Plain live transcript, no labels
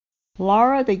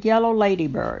Lara the Yellow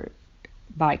Ladybird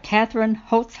by Catherine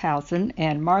Holtzhausen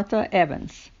and Martha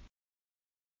Evans.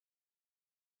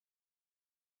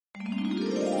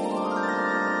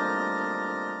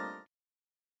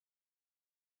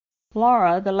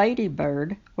 Lara the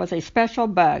Ladybird was a special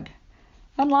bug.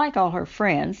 Unlike all her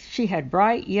friends, she had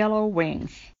bright yellow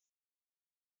wings.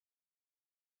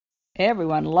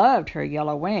 Everyone loved her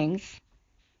yellow wings.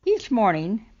 Each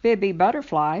morning, Bibby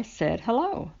Butterfly said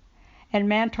hello, and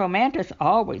Manto Mantis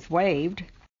always waved.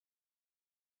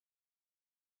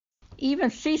 Even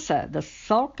Cisa, the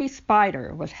sulky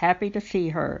spider, was happy to see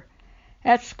her.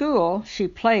 At school, she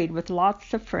played with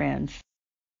lots of friends.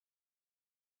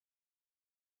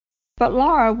 But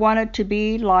Lara wanted to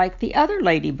be like the other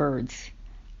ladybirds.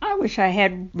 "I wish I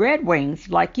had red wings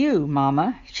like you,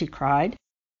 Mama," she cried.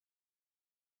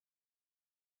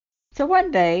 So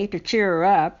one day, to cheer her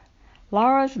up,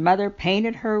 Lara's mother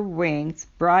painted her wings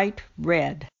bright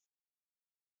red.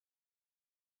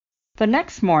 The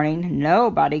next morning,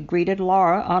 nobody greeted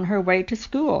Lara on her way to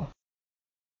school.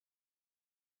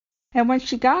 And when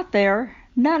she got there,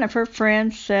 none of her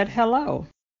friends said hello.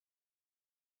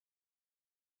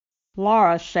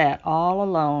 Lara sat all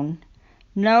alone.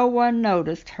 No one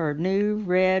noticed her new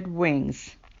red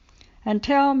wings,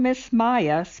 until Miss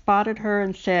Maya spotted her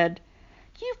and said,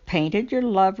 "You've painted your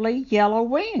lovely yellow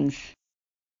wings."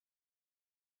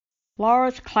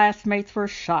 Lara's classmates were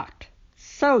shocked.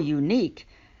 "So unique!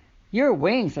 Your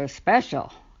wings are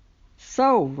special.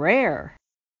 So rare."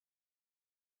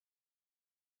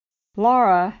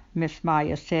 "Lara," Miss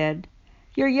Maya said,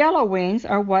 "your yellow wings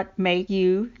are what make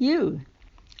you you,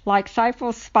 like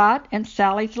Syphal's spot and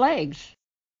Sally's legs."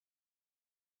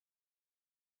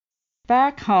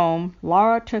 Back home,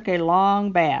 Lara took a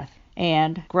long bath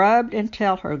and grubbed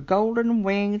until her golden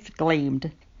wings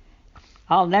gleamed.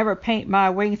 "I'll never paint my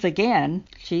wings again,"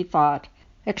 she thought,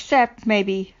 "except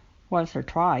maybe once or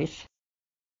twice.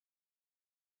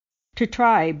 To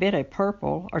try a bit of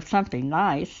purple or something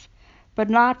nice, but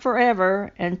not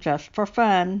forever and just for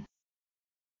fun."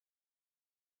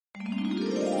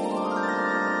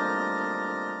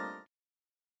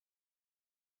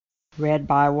 Read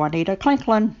by Juanita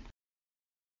Klenklen.